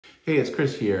Hey, it's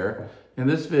Chris here. In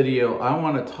this video, I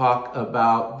want to talk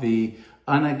about the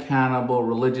unaccountable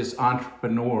religious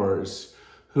entrepreneurs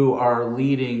who are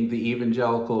leading the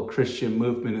evangelical Christian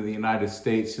movement in the United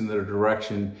States in the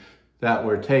direction that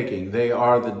we're taking. They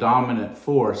are the dominant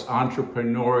force.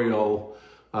 Entrepreneurial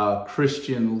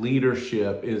Christian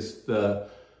leadership is the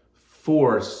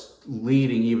force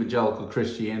leading evangelical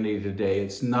Christianity today.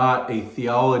 It's not a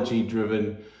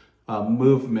theology-driven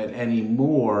movement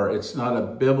anymore. It's not a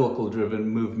biblical-driven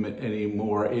movement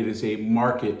anymore. It is a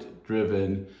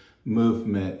market-driven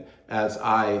movement as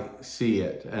I see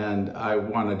it. And I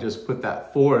want to just put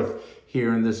that forth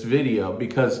here in this video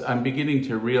because I'm beginning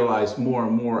to realize more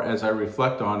and more as I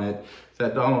reflect on it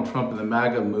that Donald Trump and the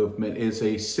MAGA movement is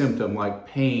a symptom like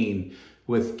pain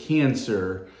with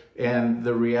cancer. And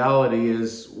the reality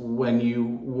is when you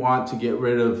want to get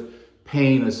rid of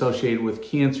pain associated with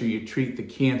cancer, you treat the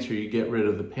cancer, you get rid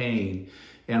of the pain.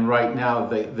 And right now,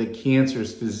 the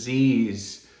cancerous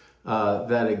disease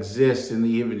that exists in the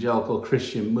evangelical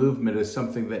Christian movement is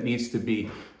something that needs to be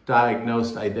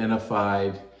diagnosed,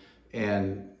 identified,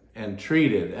 and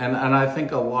treated. And I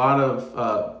think a lot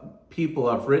of people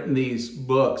have written these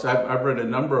books. I've read a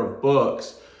number of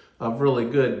books of really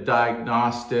good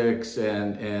diagnostics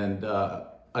and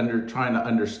trying to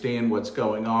understand what's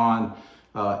going on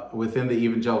within the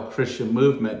evangelical Christian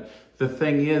movement. The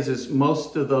thing is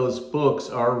most of those books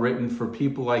are written for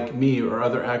people like me or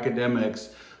other academics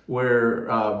where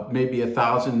maybe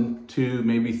 1,000 to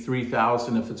maybe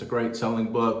 3,000, if it's a great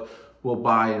selling book, will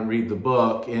buy and read the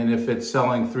book. And if it's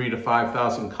selling 3,000 to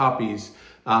 5,000 copies,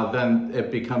 then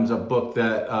it becomes a book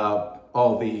that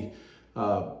all the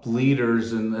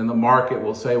leaders in the market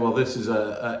will say, well, this is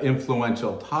an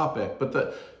influential topic.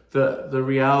 But the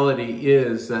reality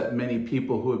is that many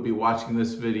people who would be watching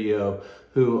this video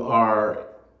who are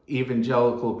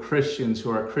evangelical Christians,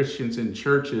 who are Christians in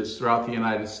churches throughout the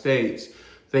United States,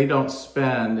 they don't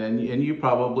spend, and you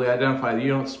probably identify that you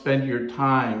don't spend your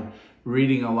time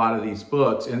reading a lot of these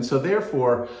books. And so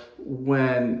therefore,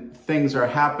 when things are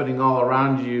happening all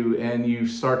around you and you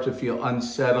start to feel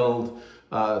unsettled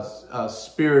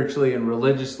spiritually and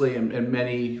religiously, and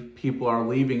many people are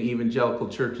leaving evangelical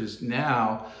churches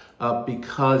now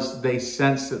because they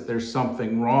sense that there's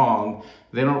something wrong.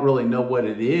 They don't really know what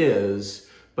it is,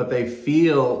 but they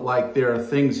feel like there are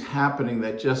things happening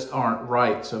that just aren't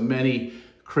right. So many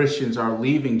Christians are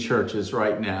leaving churches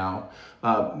right now.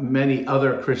 Many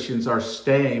other Christians are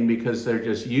staying because they're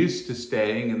just used to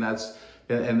staying, and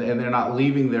they're not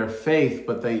leaving their faith,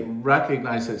 but they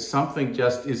recognize that something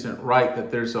just isn't right,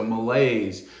 that there's a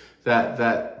malaise,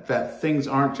 that things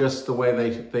aren't just the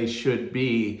way they should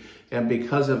be. And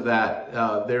because of that,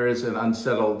 there is an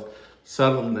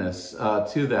unsettledness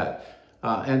to that.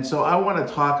 And so I want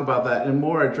to talk about that and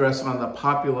more address on the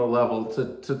popular level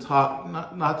to talk,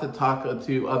 not to talk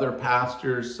to other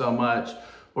pastors so much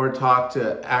or talk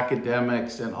to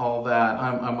academics and all that.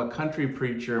 I'm a country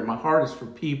preacher. My heart is for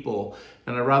people,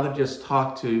 and I'd rather just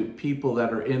talk to people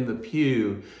that are in the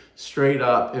pew straight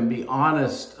up and be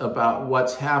honest about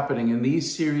what's happening. In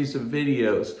these series of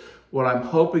videos, what I'm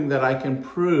hoping that I can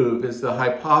prove is the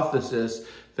hypothesis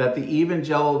that the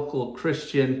evangelical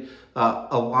Christian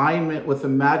alignment with the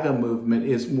MAGA movement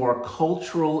is more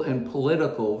cultural and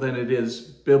political than it is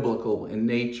biblical in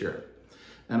nature.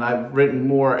 And I've written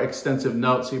more extensive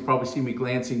notes, so you probably see me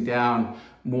glancing down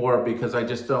more because I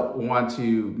just don't want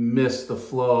to miss the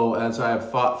flow as I have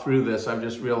thought through this. I've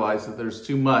just realized that there's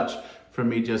too much for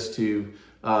me just to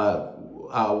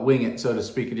wing it, so to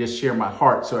speak, and just share my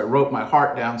heart. So I wrote my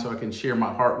heart down so I can share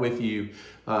my heart with you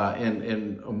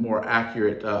in a more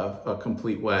accurate,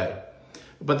 complete way.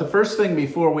 But the first thing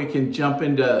before we can jump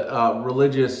into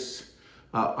religious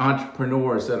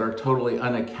entrepreneurs that are totally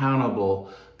unaccountable,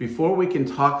 before we can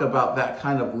talk about that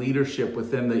kind of leadership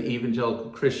within the evangelical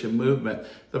Christian movement,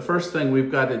 the first thing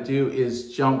we've got to do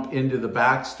is jump into the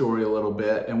backstory a little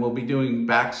bit. And we'll be doing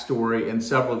backstory in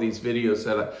several of these videos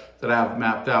that I have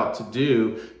mapped out to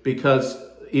do, because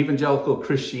evangelical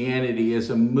Christianity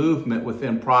is a movement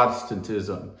within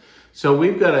Protestantism. So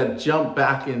we've got to jump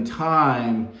back in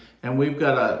time, and we've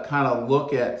got to kind of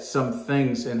look at some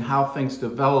things and how things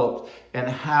developed and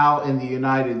how in the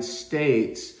United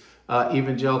States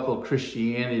evangelical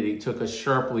Christianity took a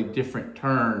sharply different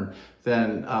turn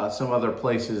than some other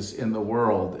places in the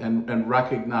world, and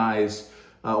recognize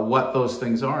what those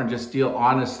things are and just deal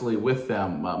honestly with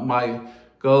them. My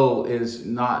goal is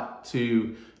not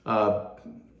to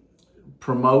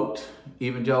promote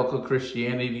evangelical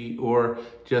Christianity or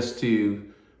just to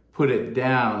put it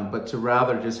down, but to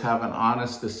rather just have an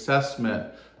honest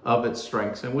assessment of its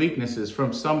strengths and weaknesses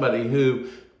from somebody who,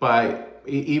 by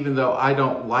even though I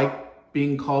don't like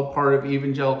being called part of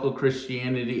evangelical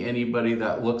Christianity, anybody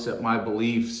that looks at my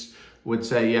beliefs would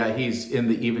say, yeah, he's in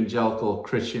the evangelical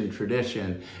Christian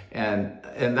tradition. And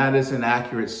that is an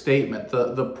accurate statement.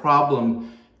 The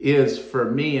problem is,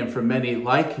 for me and for many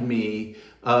like me,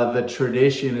 the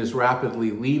tradition is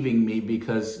rapidly leaving me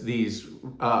because these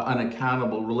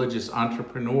unaccountable religious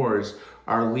entrepreneurs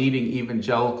are leading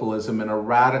evangelicalism in a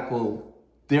radical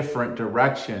different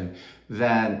direction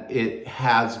than it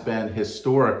has been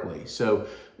historically. So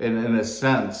in a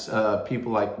sense,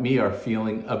 people like me are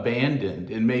feeling abandoned,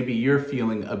 and maybe you're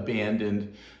feeling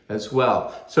abandoned as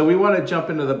well. So we want to jump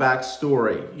into the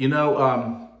backstory. You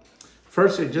know,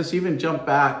 first, just even jump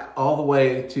back all the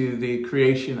way to the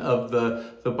creation of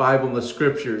the Bible and the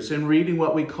scriptures, and reading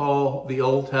what we call the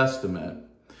Old Testament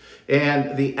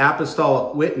and the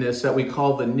apostolic witness that we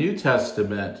call the New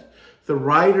Testament. The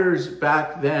writers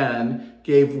back then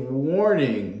gave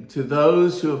warning to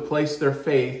those who have placed their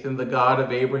faith in the God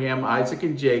of Abraham, Isaac,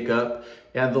 and Jacob,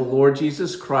 and the Lord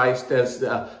Jesus Christ as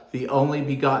the only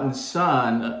begotten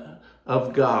Son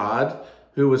of God,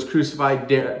 who was crucified,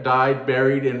 died,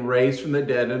 buried, and raised from the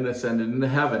dead and ascended into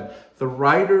heaven. The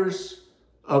writers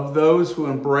of those who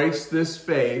embraced this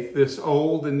faith, this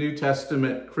Old and New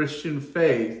Testament Christian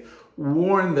faith,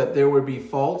 warned that there would be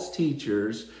false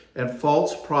teachers and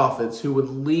false prophets who would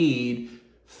lead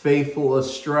faithful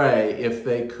astray if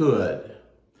they could.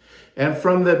 And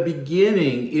from the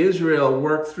beginning, Israel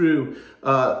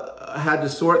had to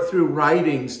sort through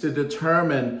writings to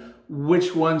determine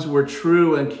which ones were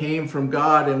true and came from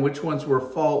God and which ones were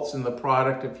false and the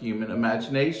product of human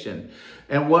imagination,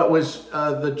 and what was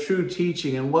the true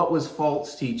teaching and what was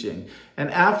false teaching.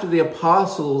 And after the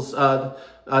apostles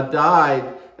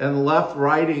died and left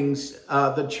writings,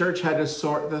 the church had to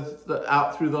sort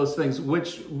out through those things,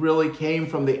 which really came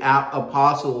from the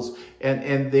apostles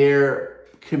and their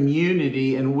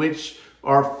community, and which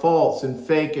are false and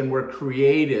fake and were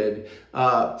created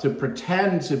to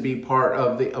pretend to be part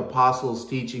of the apostles'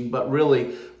 teaching, but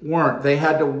really weren't. They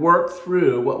had to work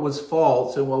through what was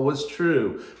false and what was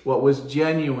true, what was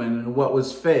genuine and what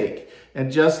was fake.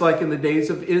 And just like in the days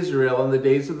of Israel, in the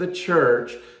days of the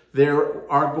church, there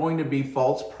are going to be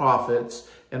false prophets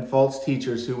and false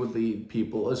teachers who would lead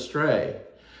people astray.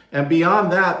 And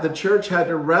beyond that, the church had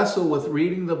to wrestle with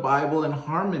reading the Bible in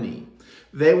harmony.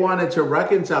 They wanted to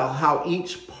reconcile how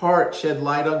each part shed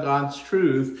light on God's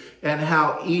truth and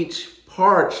how each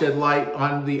part shed light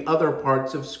on the other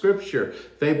parts of Scripture.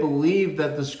 They believed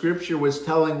that the Scripture was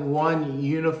telling one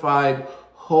unified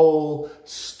whole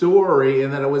story,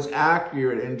 and that it was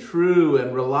accurate and true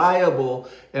and reliable,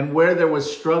 and where there was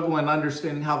struggle in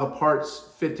understanding how the parts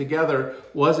fit together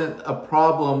wasn't a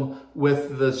problem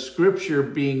with the Scripture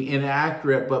being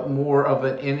inaccurate, but more of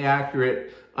an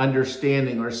inaccurate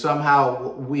understanding, or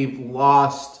somehow we've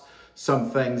lost some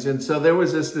things. And so there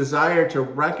was this desire to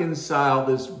reconcile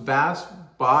this vast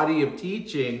body of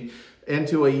teaching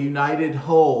into a united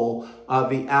whole,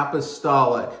 the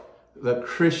apostolic, the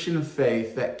Christian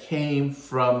faith that came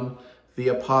from the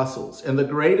apostles. And the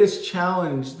greatest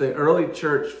challenge the early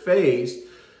church faced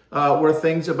were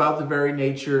things about the very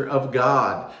nature of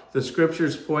God. The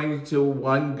scriptures pointed to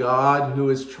one God who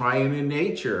is triune in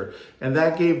nature, and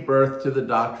that gave birth to the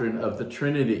doctrine of the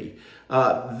Trinity.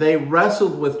 They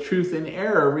wrestled with truth and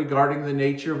error regarding the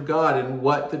nature of God and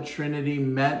what the Trinity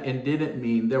meant and didn't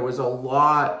mean. There was a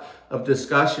lot of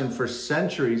discussion for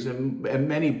centuries and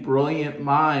many brilliant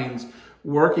minds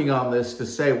working on this to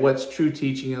say what's true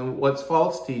teaching and what's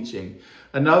false teaching.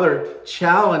 Another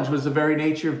challenge was the very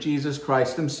nature of Jesus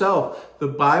Christ himself. The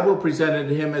Bible presented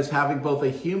him as having both a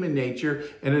human nature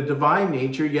and a divine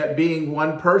nature, yet being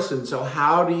one person. So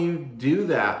how do you do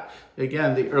that?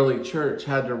 Again, the early church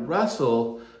had to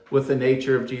wrestle with the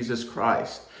nature of Jesus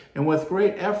Christ. And with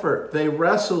great effort, they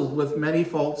wrestled with many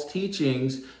false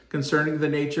teachings concerning the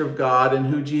nature of God and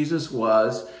who Jesus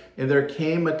was. And there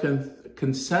came a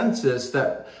consensus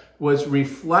that was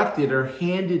reflected or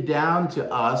handed down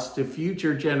to us, to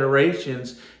future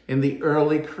generations, in the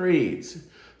early creeds,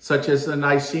 such as the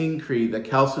Nicene Creed, the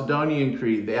Chalcedonian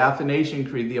Creed, the Athanasian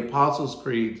Creed, the Apostles'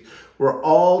 Creed. Were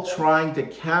all trying to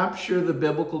capture the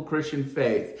biblical Christian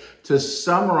faith, to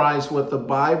summarize what the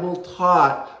Bible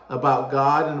taught about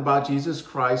God and about Jesus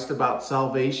Christ, about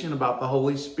salvation, about the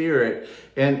Holy Spirit.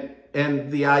 And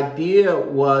the idea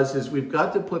is we've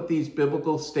got to put these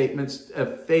biblical statements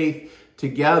of faith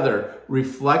together,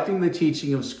 reflecting the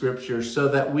teaching of Scripture, so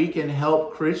that we can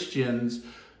help Christians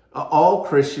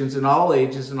in all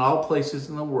ages and all places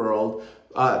in the world,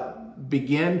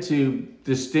 begin to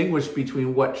distinguish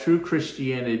between what true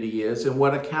Christianity is and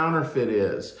what a counterfeit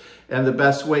is. And the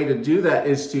best way to do that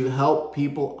is to help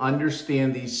people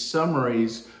understand these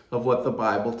summaries of what the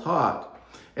Bible taught.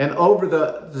 And over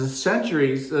the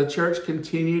centuries, the church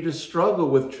continued to struggle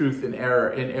with truth and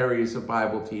error in areas of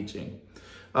Bible teaching.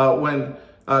 When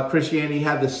Christianity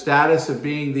had the status of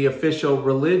being the official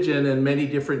religion in many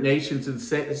different nations and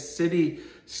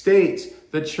city-states,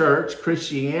 the church,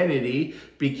 Christianity,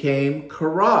 became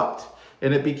corrupt,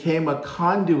 and it became a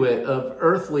conduit of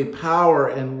earthly power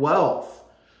and wealth.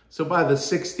 So by the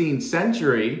 16th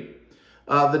century,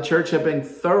 the church had been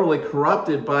thoroughly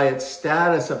corrupted by its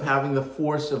status of having the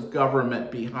force of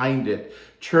government behind it.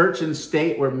 Church and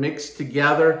state were mixed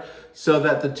together so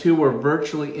that the two were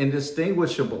virtually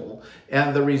indistinguishable.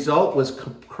 And the result was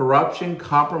corruption,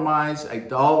 compromise,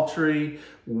 idolatry,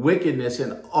 wickedness,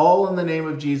 and all in the name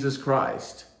of Jesus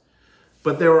Christ.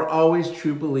 But there were always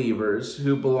true believers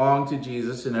who belonged to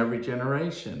Jesus in every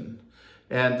generation.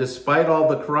 And despite all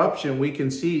the corruption, we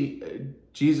can see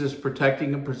Jesus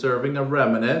protecting and preserving a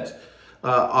remnant,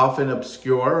 often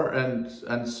obscure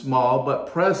and small, but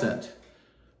present.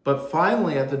 But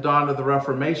finally, at the dawn of the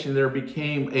Reformation, there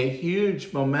became a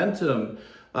huge momentum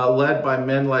led by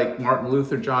men like Martin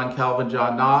Luther, John Calvin,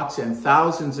 John Knox, and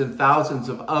thousands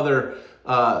of other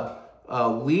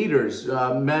leaders,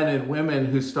 men and women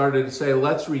who started to say,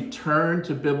 let's return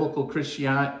to biblical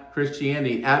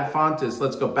Christianity, ad fontes,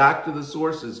 let's go back to the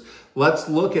sources. Let's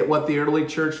look at what the early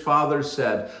church fathers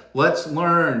said. Let's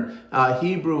learn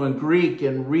Hebrew and Greek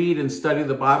and read and study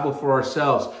the Bible for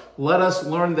ourselves. Let us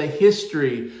learn the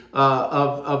history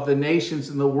of the nations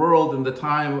in the world in the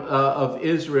time of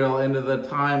Israel and in the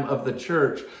time of the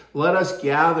church. Let us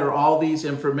gather all these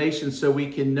information so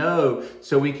we can know,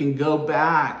 so we can go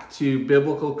back to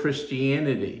biblical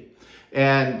Christianity.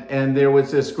 And there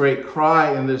was this great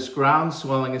cry and this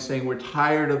groundswelling and saying, we're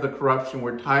tired of the corruption,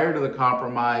 we're tired of the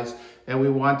compromise, and we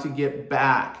want to get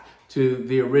back to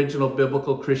the original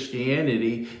biblical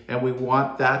Christianity, and we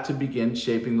want that to begin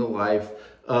shaping the life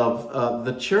of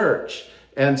the church.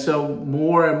 And so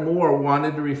more and more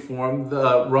wanted to reform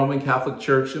the Roman Catholic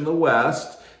Church in the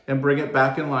West and bring it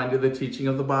back in line to the teaching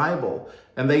of the Bible.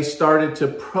 And they started to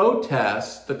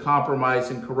protest the compromise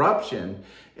and corruption.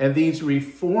 And these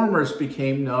reformers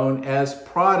became known as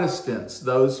Protestants,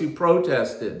 those who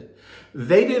protested.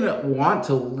 They didn't want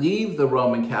to leave the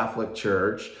Roman Catholic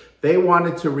Church. They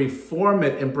wanted to reform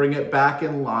it and bring it back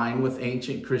in line with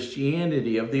ancient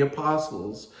Christianity of the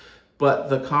apostles. But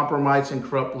the compromised and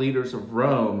corrupt leaders of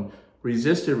Rome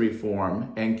resisted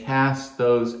reform and cast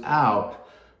those out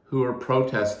who were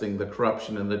protesting the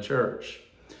corruption in the church.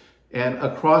 And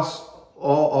across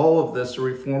all of this, the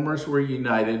reformers were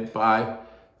united by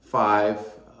five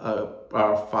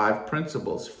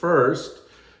principles. First,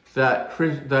 that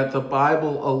the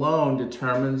Bible alone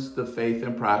determines the faith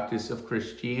and practice of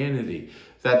Christianity.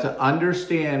 That to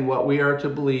understand what we are to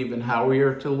believe and how we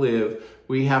are to live,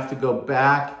 we have to go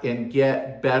back and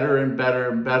get better and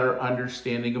better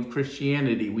understanding of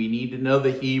Christianity. We need to know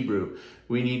the Hebrew.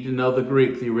 We need to know the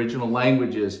Greek, the original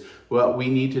languages. Well, we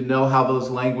need to know how those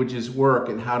languages work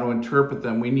and how to interpret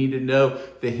them. We need to know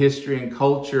the history and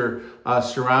culture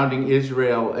surrounding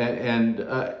Israel and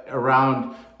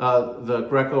around the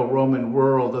Greco-Roman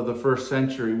world of the first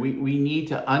century. We need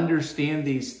to understand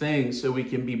these things so we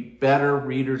can be better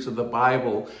readers of the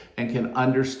Bible and can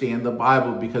understand the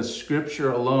Bible, because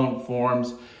Scripture alone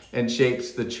forms and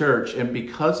shapes the church. And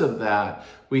because of that,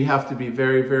 we have to be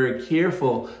very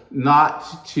careful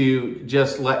not to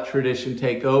just let tradition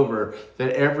take over,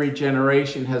 that every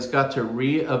generation has got to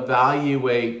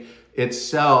reevaluate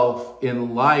itself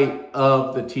in light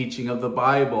of the teaching of the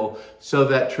Bible, so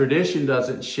that tradition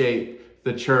doesn't shape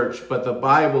the church, but the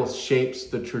Bible shapes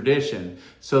the tradition.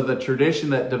 So the tradition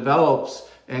that develops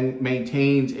and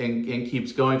maintains and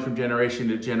keeps going from generation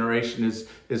to generation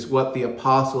is what the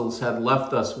apostles had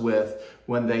left us with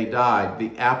when they died,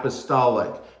 the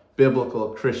apostolic, biblical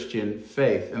Christian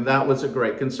faith. And that was a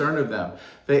great concern of them.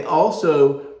 They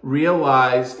also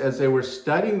realized, as they were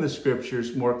studying the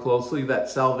Scriptures more closely, that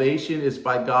salvation is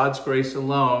by God's grace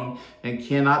alone and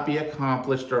cannot be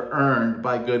accomplished or earned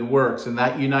by good works. And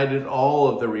that united all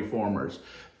of the reformers.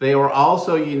 They were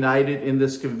also united in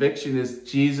this conviction as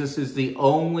Jesus is the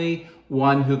only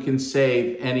one who can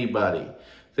save anybody.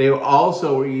 They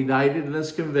also were united in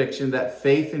this conviction that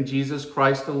faith in Jesus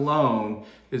Christ alone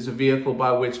is a vehicle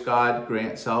by which God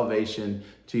grants salvation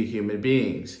to human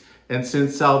beings. And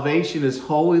since salvation is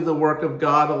wholly the work of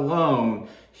God alone,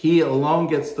 He alone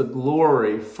gets the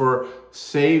glory for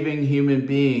saving human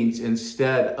beings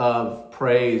instead of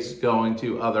praise going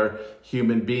to other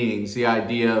human beings. The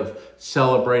idea of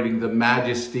celebrating the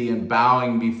majesty and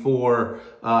bowing before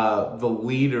the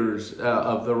leaders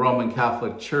of the Roman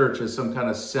Catholic Church as some kind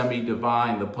of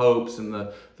semi-divine, the popes and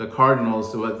the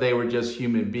cardinals, so that they were just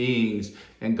human beings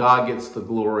and God gets the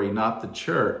glory, not the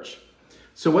church.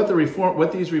 So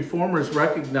what these reformers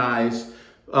recognized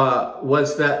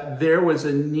was that there was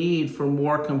a need for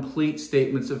more complete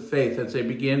statements of faith. As they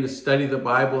began to study the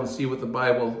Bible and see what the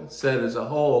Bible said as a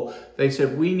whole, they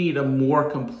said, we need a more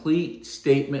complete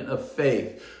statement of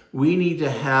faith. We need to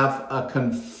have a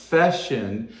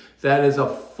confession that is a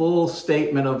full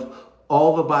statement of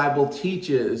all the Bible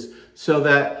teaches, so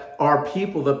that our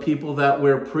people, the people that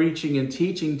we're preaching and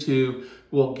teaching to,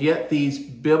 will get these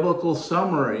biblical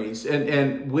summaries.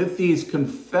 And with these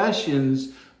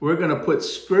confessions, we're going to put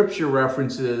scripture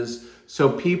references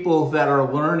so people that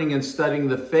are learning and studying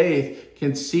the faith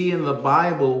can see in the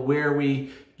Bible where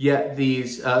we get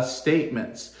these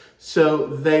statements. So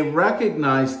they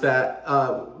recognize that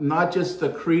not just the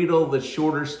creedal, the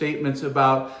shorter statements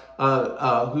about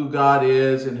who God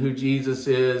is and who Jesus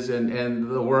is and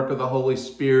the work of the Holy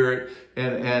Spirit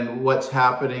and what's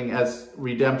happening as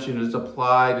redemption is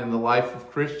applied in the life of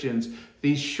Christians,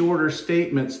 these shorter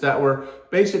statements that were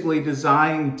basically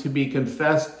designed to be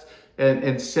confessed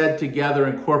and said together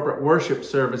in corporate worship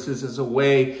services as a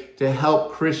way to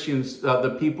help Christians,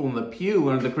 the people in the pew,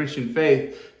 learn the Christian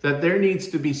faith, that there needs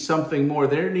to be something more.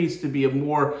 There needs to be a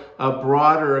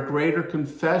broader, a greater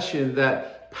confession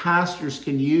that pastors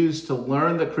can use to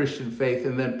learn the Christian faith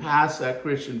and then pass that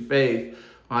Christian faith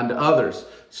on to others.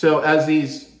 So as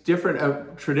these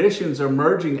different traditions are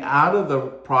merging out of the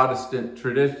Protestant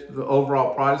tradition, the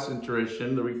overall Protestant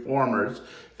tradition, the reformers,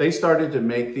 they started to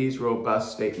make these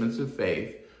robust statements of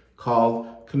faith called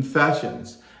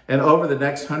confessions. And over the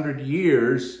next 100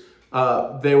 years,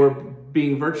 they were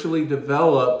being virtually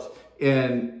developed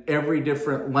in every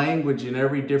different language, in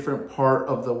every different part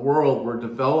of the world. We're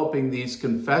developing these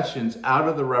confessions out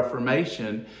of the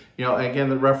Reformation. Again,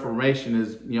 the Reformation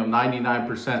is,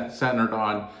 99% centered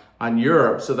on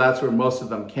Europe, so that's where most of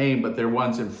them came, but there are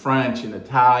ones in French and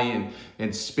Italian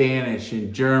and Spanish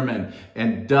and German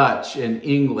and Dutch and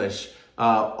English,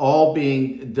 all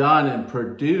being done and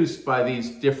produced by these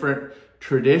different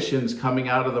traditions coming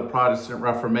out of the Protestant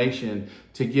Reformation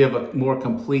to give a more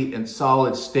complete and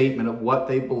solid statement of what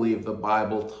they believe the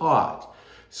Bible taught.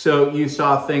 So you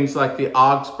saw things like the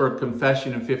Augsburg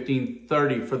Confession in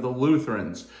 1530 for the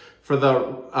Lutherans. For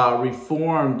the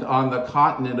Reformed on the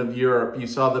continent of Europe, you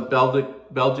saw the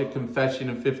Belgic Confession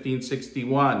in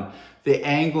 1561. The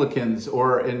Anglicans,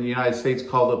 or in the United States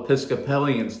called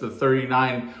Episcopalians, the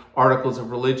 39 Articles of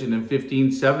Religion in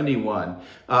 1571.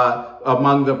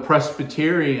 Among the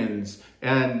Presbyterians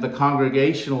and the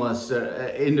Congregationalists,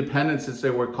 Independents as they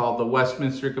were called, the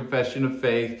Westminster Confession of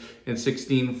Faith in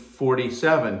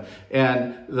 1647.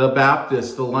 And the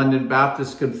Baptists, the London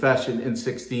Baptist Confession in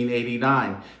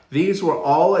 1689. These were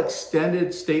all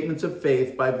extended statements of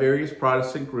faith by various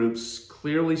Protestant groups,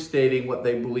 clearly stating what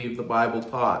they believed the Bible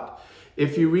taught.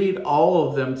 If you read all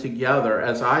of them together,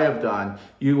 as I have done,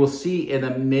 you will see an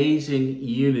amazing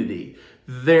unity.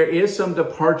 There is some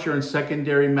departure in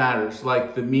secondary matters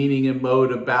like the meaning and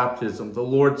mode of baptism, the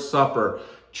Lord's Supper,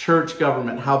 church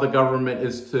government, how the government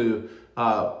is to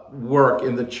work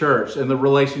in the church, and the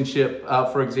relationship,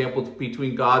 for example,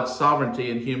 between God's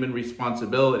sovereignty and human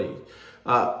responsibility.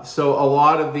 So a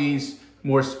lot of these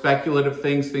more speculative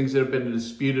things that have been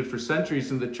disputed for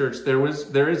centuries in the church, there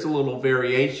is a little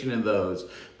variation in those.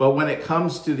 But when it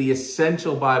comes to the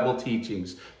essential Bible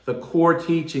teachings, the core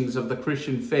teachings of the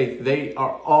Christian faith, they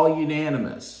are all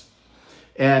unanimous.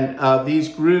 And these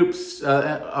groups,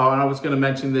 and I was going to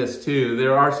mention this too,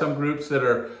 there are some groups that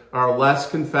are less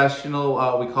confessional.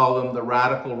 We call them the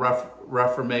Radical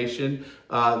Reformation.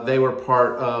 They were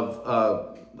part of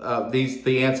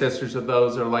the ancestors of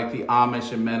those are like the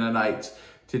Amish and Mennonites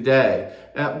today.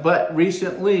 But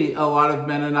recently, a lot of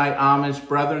Mennonite Amish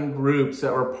brethren groups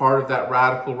that were part of that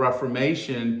Radical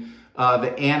Reformation,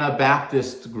 the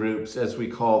Anabaptist groups, as we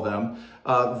call them,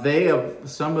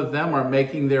 some of them are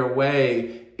making their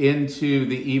way into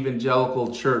the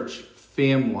evangelical church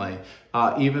family.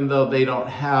 Even though they don't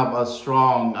have a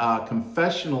strong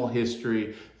confessional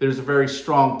history, there's a very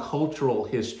strong cultural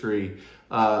history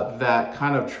that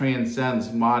kind of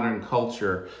transcends modern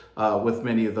culture with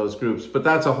many of those groups. But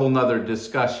that's a whole nother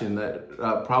discussion that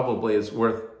probably is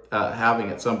worth having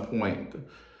at some point,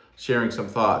 sharing some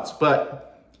thoughts.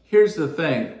 But here's the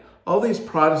thing. All these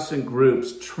Protestant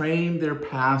groups train their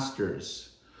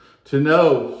pastors to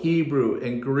know Hebrew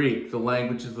and Greek, the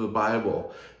languages of the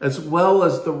Bible, as well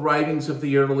as the writings of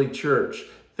the early church.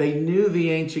 They knew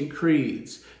the ancient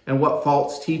creeds and what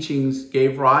false teachings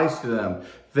gave rise to them.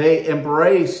 They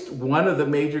embraced one of the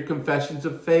major confessions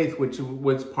of faith, which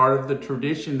was part of the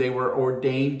tradition they were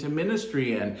ordained to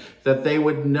ministry in, that they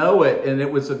would know it, and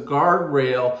it was a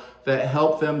guardrail that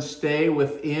helped them stay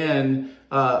within,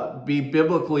 be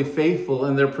biblically faithful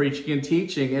in their preaching and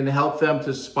teaching, and help them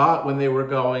to spot when they were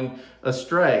going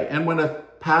astray. And when a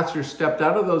pastor stepped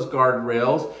out of those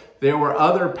guardrails, there were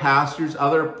other pastors,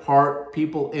 other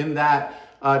people in that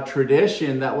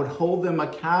tradition that would hold them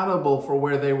accountable for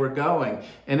where they were going.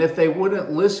 And if they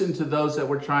wouldn't listen to those that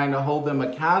were trying to hold them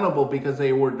accountable because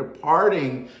they were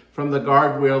departing from the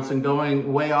guardrails and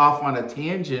going way off on a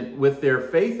tangent with their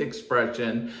faith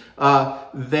expression,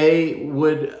 they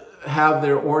would have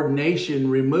their ordination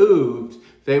removed.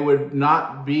 They would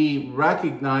not be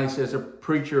recognized as a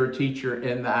preacher or teacher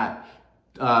in that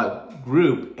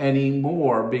group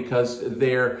anymore, because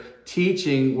their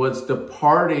teaching was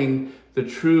departing the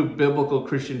true biblical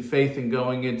Christian faith and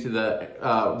going into the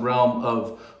realm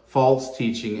of false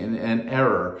teaching and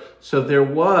error. So there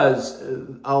was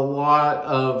a lot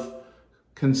of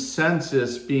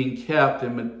consensus being kept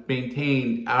and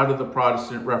maintained out of the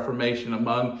Protestant Reformation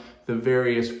among the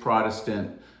various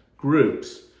Protestant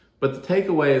groups. But the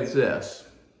takeaway is this: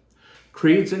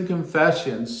 creeds and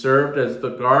confessions served as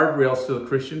the guardrails to the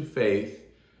Christian faith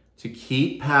to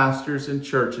keep pastors and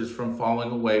churches from falling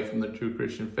away from the true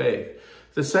Christian faith.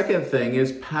 The second thing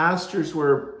is pastors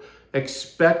were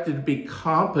expected to be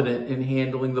competent in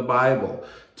handling the Bible,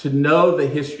 to know the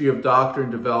history of doctrine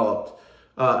developed,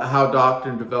 how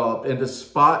doctrine developed, and to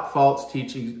spot false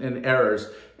teachings and errors,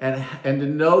 and to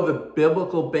know the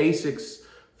biblical basics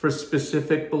for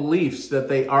specific beliefs that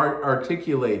they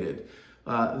articulated.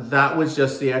 That was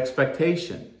just the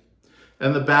expectation.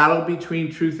 And the battle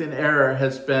between truth and error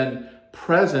has been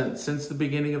present since the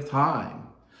beginning of time.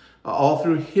 All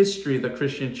through history, the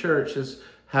Christian church has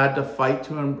had to fight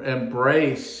to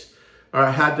embrace, or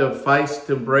had to fight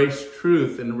to embrace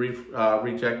truth and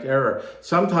reject error.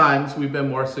 Sometimes we've been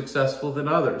more successful than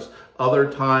others.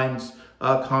 Other times,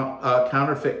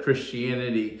 counterfeit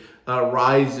Christianity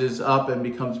rises up and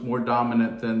becomes more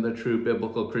dominant than the true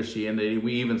biblical Christianity.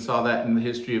 We even saw that in the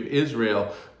history of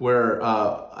Israel, where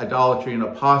idolatry and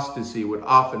apostasy would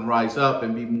often rise up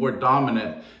and be more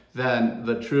dominant than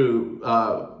the true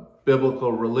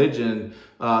biblical religion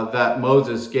that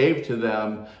Moses gave to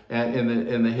them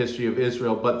in the history of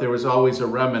Israel. But there was always a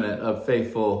remnant of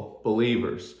faithful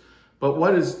believers. But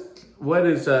what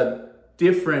is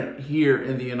different here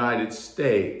in the United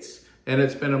States, and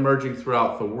it's been emerging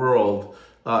throughout the world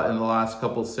in the last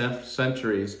couple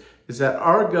centuries, is that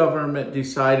our government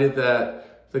decided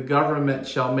that the government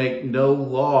shall make no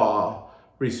law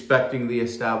respecting the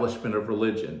establishment of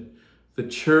religion. The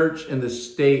church and the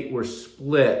state were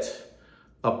split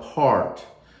apart.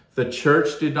 The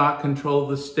church did not control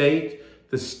the state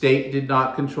did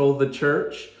not control the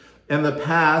church. In the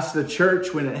past, the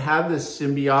church, when it had this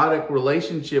symbiotic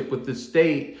relationship with the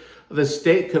state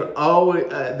could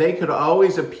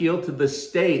always appeal to the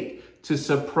state to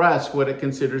suppress what it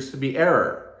considers to be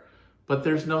error. But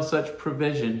there's no such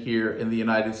provision here in the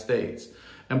United States.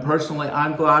 And personally,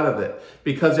 I'm glad of it,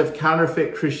 because if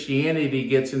counterfeit Christianity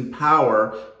gets in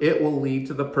power, it will lead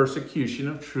to the persecution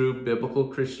of true biblical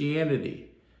Christianity.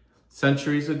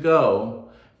 Centuries ago,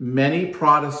 many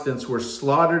Protestants were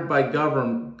slaughtered by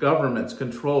governments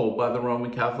controlled by the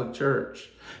Roman Catholic Church.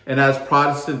 And as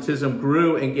Protestantism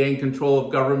grew and gained control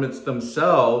of governments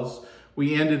themselves,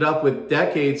 we ended up with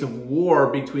decades of war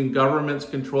between governments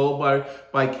controlled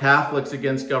by Catholics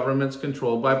against governments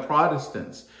controlled by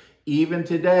Protestants. Even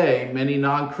today, many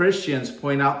non-Christians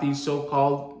point out these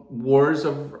so-called wars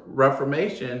of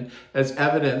Reformation as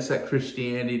evidence that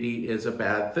Christianity is a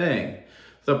bad thing.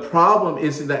 The problem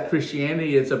isn't that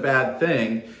Christianity is a bad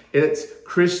thing. It's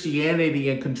Christianity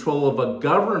in control of a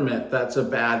government that's a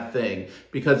bad thing,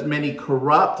 because many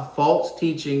corrupt, false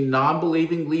teaching,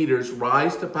 non-believing leaders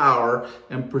rise to power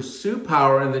and pursue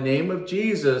power in the name of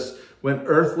Jesus when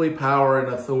earthly power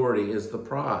and authority is the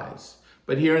prize.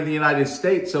 But here in the United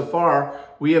States, so far,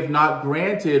 we have not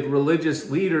granted religious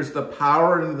leaders the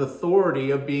power and the authority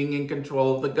of being in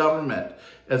control of the government.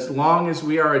 As long as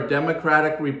we are a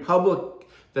democratic republic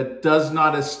that does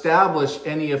not establish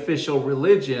any official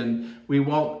religion, we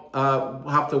won't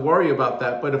have to worry about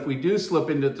that. But if we do slip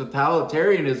into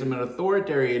totalitarianism and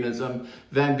authoritarianism,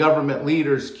 then government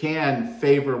leaders can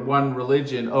favor one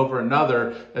religion over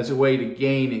another as a way to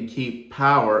gain and keep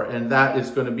power. And that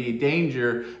is going to be a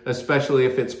danger, especially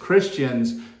if it's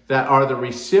Christians that are the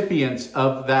recipients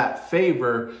of that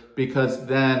favor, because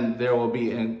then there will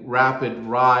be a rapid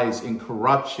rise in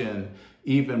corruption,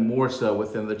 even more so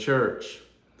within the church.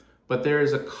 But there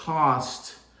is a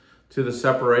cost to the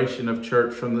separation of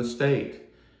church from the state.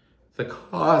 The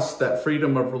cost that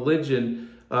freedom of religion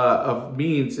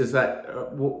means is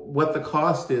that what the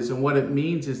cost is and what it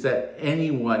means is that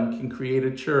anyone can create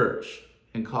a church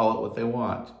and call it what they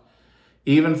want.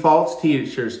 Even false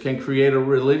teachers can create a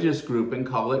religious group and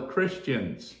call it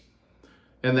Christians.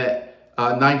 In the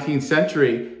 19th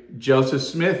century, Joseph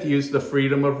Smith used the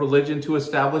freedom of religion to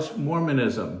establish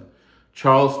Mormonism.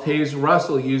 Charles Taze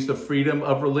Russell used the freedom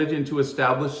of religion to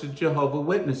establish the Jehovah's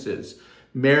Witnesses.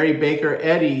 Mary Baker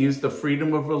Eddy used the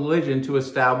freedom of religion to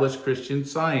establish Christian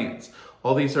Science.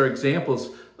 All these are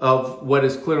examples of what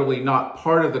is clearly not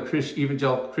part of the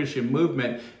evangelical Christian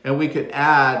movement. And we could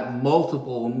add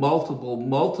multiple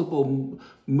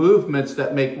movements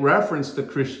that make reference to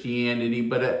Christianity,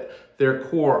 but at their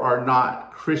core are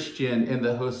not Christian in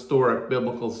the historic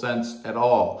biblical sense at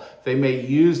all. They may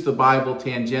use the Bible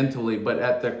tangentially, but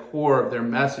at the core of their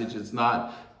message is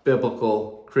not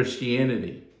biblical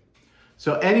Christianity.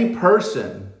 So any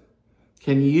person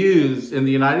can use, in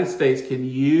the United States, can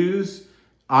use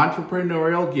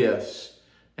entrepreneurial gifts,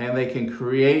 and they can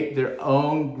create their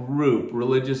own group,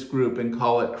 religious group, and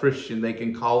call it Christian. They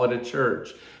can call it a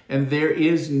church. And there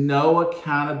is no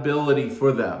accountability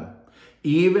for them,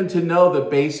 even to know the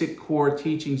basic core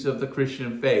teachings of the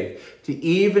Christian faith, to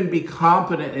even be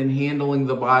competent in handling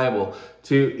the Bible,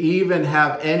 to even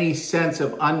have any sense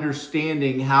of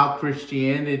understanding how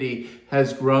Christianity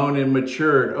has grown and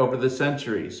matured over the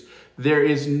centuries. There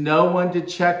is no one to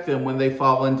check them when they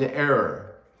fall into error.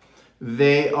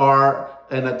 They are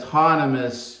an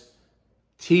autonomous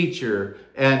teacher,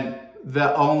 and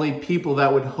the only people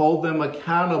that would hold them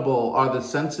accountable are the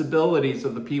sensibilities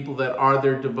of the people that are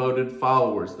their devoted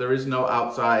followers. There is no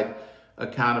outside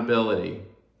accountability.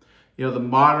 You know, the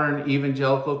modern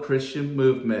evangelical Christian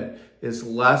movement is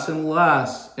less and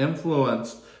less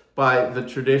influenced by the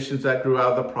traditions that grew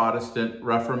out of the Protestant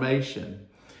Reformation.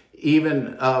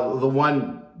 Even the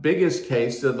one biggest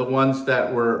case are the ones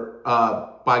that were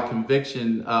by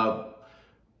conviction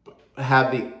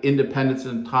had the independence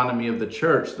and autonomy of the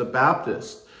church. The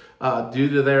Baptists, due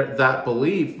to that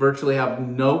belief, virtually have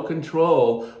no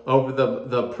control over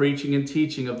the preaching and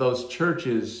teaching of those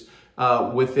churches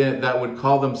within that would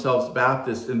call themselves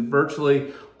Baptists. And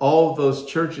virtually all of those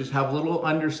churches have little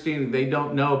understanding. They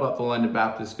don't know about the London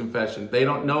Baptist Confession. They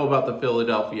don't know about the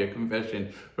Philadelphia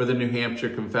Confession or the New Hampshire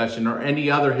Confession or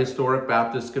any other historic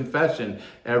Baptist confession.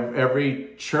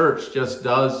 Every church just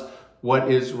does what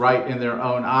is right in their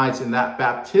own eyes. And that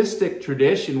Baptistic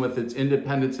tradition with its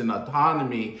independence and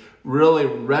autonomy really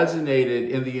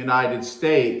resonated in the United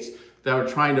States, that were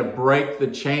trying to break the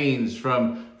chains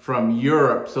from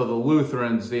Europe. So the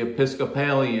Lutherans, the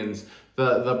Episcopalians,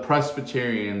 the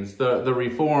Presbyterians, the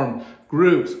Reformed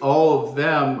groups, all of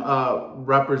them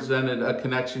represented a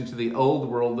connection to the old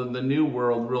world, and the new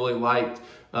world really liked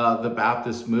the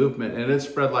Baptist movement. And it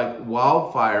spread like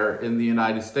wildfire in the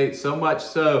United States, so much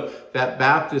so that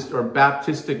Baptist or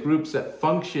Baptistic groups that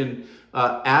function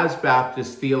as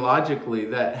Baptists theologically,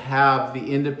 that have the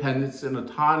independence and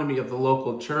autonomy of the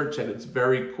local church at its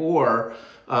very core,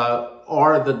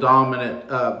 are the dominant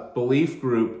belief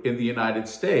group in the United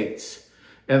States.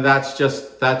 And that's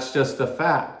just a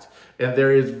fact. And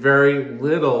there is very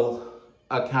little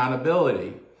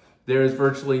accountability. There is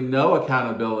virtually no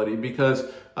accountability,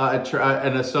 because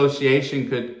an association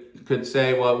could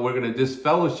say, well, we're going to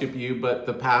disfellowship you, but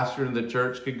the pastor and the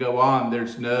church could go on.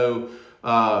 There's no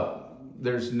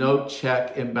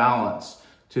check and balance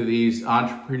to these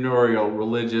entrepreneurial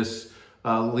religious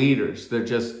leaders. There's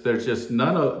just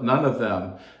none of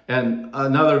them. And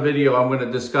another video, I'm going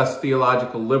to discuss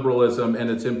theological liberalism and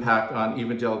its impact on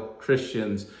evangelical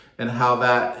Christians, and how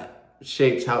that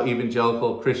shapes how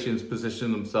evangelical Christians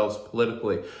position themselves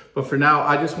politically. But for now,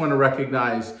 I just want to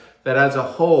recognize that as a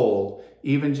whole,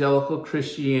 evangelical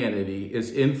Christianity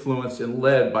is influenced and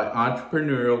led by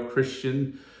entrepreneurial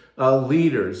Christian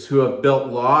leaders who have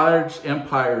built large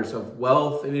empires of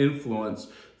wealth and influence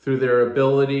through their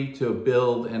ability to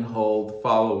build and hold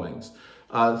followings.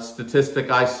 Statistic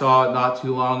I saw not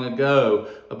too long ago,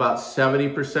 about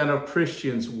 70% of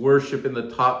Christians worship in the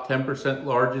top 10%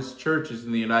 largest churches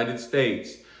in the United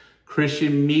States.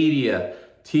 Christian media,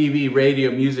 TV,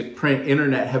 radio, music, print,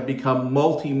 internet have become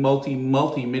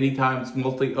many times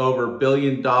over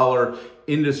billion-dollar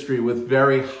industry with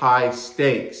very high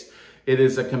stakes. It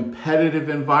is a competitive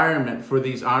environment for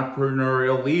these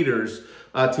entrepreneurial leaders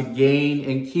to gain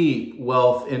and keep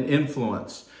wealth and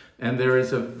influence. And there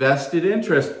is a vested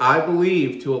interest, I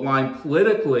believe, to align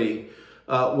politically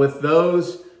with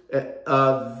those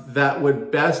that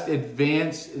would best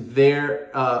advance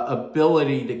their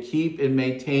ability to keep and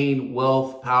maintain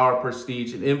wealth, power,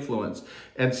 prestige, and influence.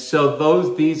 And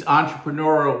so these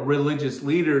entrepreneurial religious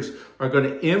leaders are going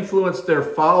to influence their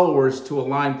followers to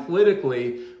align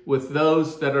politically with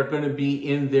those that are going to be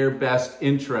in their best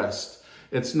interest.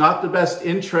 It's not the best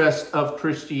interest of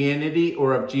Christianity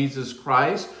or of Jesus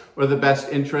Christ or the best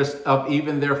interest of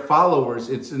even their followers.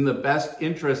 It's in the best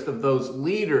interest of those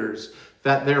leaders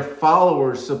that their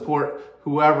followers support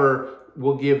whoever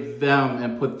will give them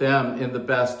and put them in the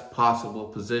best possible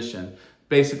position.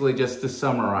 Basically, just to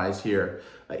summarize here,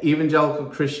 evangelical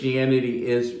Christianity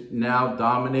is now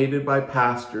dominated by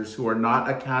pastors who are not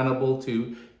accountable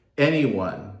to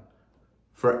anyone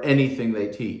for anything they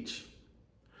teach.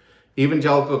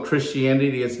 Evangelical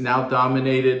Christianity is now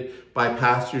dominated by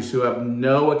pastors who have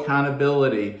no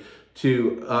accountability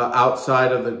to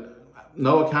outside of the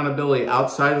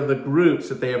groups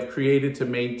that they have created to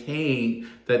maintain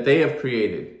that they have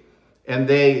created. And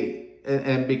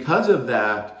because of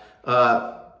that,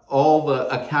 all the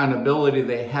accountability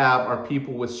they have are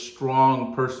people with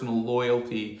strong personal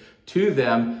loyalty to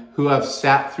them who have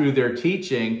sat through their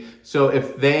teaching. So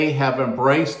if they have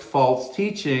embraced false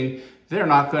teaching, they're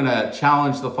not going to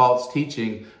challenge the false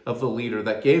teaching of the leader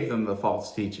that gave them the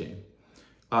false teaching.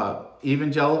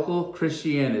 Evangelical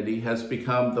Christianity has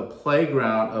become the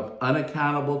playground of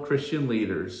unaccountable Christian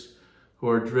leaders who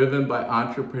are driven by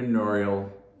entrepreneurial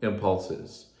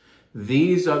impulses.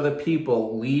 These are the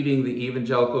people leading the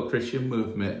evangelical Christian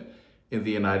movement in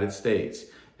the United States.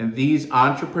 And these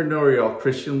entrepreneurial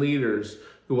Christian leaders,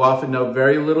 who often know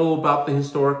very little about the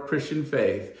historic Christian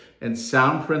faith and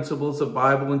sound principles of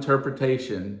Bible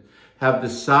interpretation, have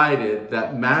decided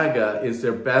that MAGA is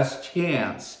their best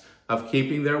chance of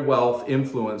keeping their wealth,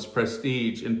 influence,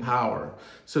 prestige, and power.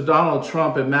 So Donald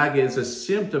Trump and MAGA is a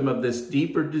symptom of this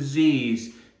deeper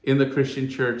disease in the Christian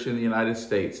church in the United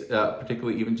States,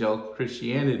 particularly evangelical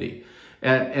Christianity.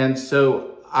 And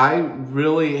so I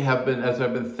really have been, as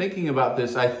I've been thinking about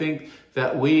this, I think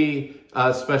that we,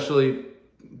 especially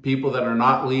people that are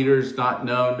not leaders, not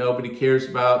known, nobody cares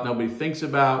about, nobody thinks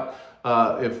about,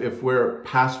 if we're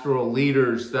pastoral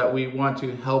leaders, that we want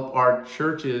to help our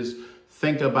churches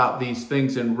think about these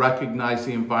things and recognize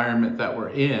the environment that we're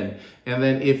in. And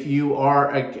then if you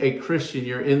are a Christian,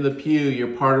 you're in the pew,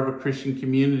 you're part of a Christian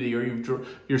community, or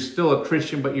you're still a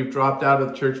Christian, but you've dropped out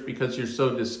of church because you're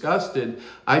so disgusted,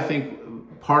 I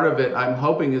think part of it, I'm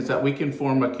hoping, is that we can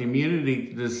form a community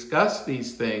to discuss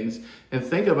these things and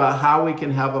think about how we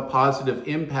can have a positive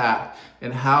impact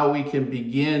and how we can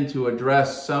begin to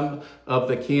address some of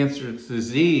the cancerous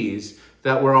disease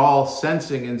that we're all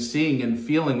sensing and seeing and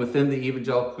feeling within the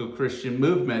evangelical Christian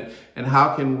movement, and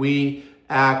how can we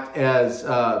act as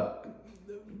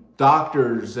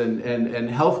doctors and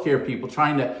healthcare people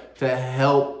trying to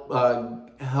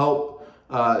help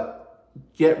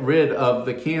get rid of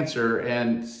the cancer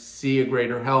and see a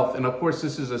greater health. And of course,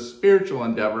 this is a spiritual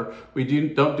endeavor. We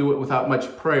don't do it without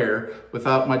much prayer,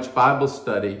 without much Bible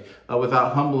study,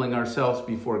 without humbling ourselves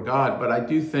before God. But I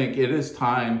do think it is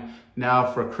time now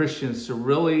for Christians to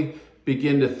really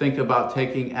begin to think about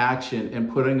taking action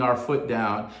and putting our foot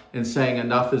down and saying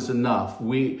enough is enough.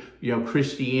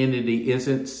 Christianity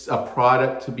isn't a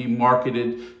product to be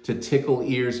marketed to tickle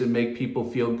ears and make people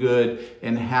feel good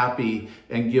and happy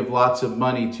and give lots of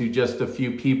money to just a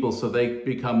few people so they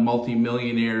become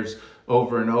multimillionaires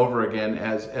over and over again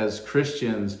as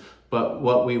Christians. But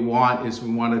what we want is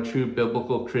we want a true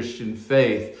biblical Christian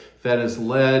faith that is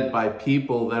led by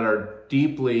people that are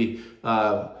deeply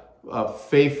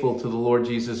faithful to the Lord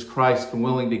Jesus Christ and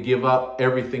willing to give up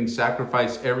everything,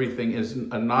 sacrifice everything, is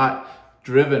not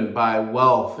driven by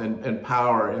wealth and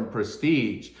power and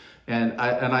prestige. And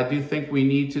I do think we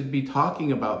need to be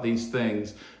talking about these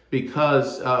things,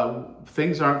 because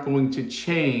things aren't going to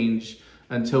change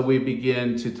until we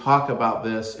begin to talk about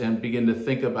this and begin to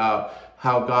think about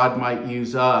how God might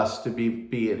use us to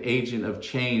be an agent of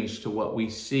change to what we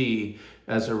see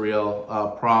as a real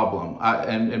problem.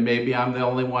 And maybe I'm the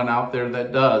only one out there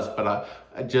that does,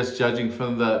 but just judging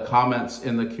from the comments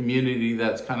in the community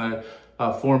that's kind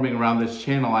of forming around this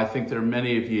channel, I think there are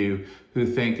many of you who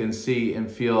think and see and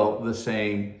feel the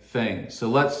same thing. So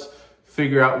let's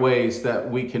figure out ways that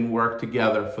we can work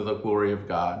together for the glory of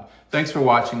God. Thanks for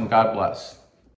watching. God bless.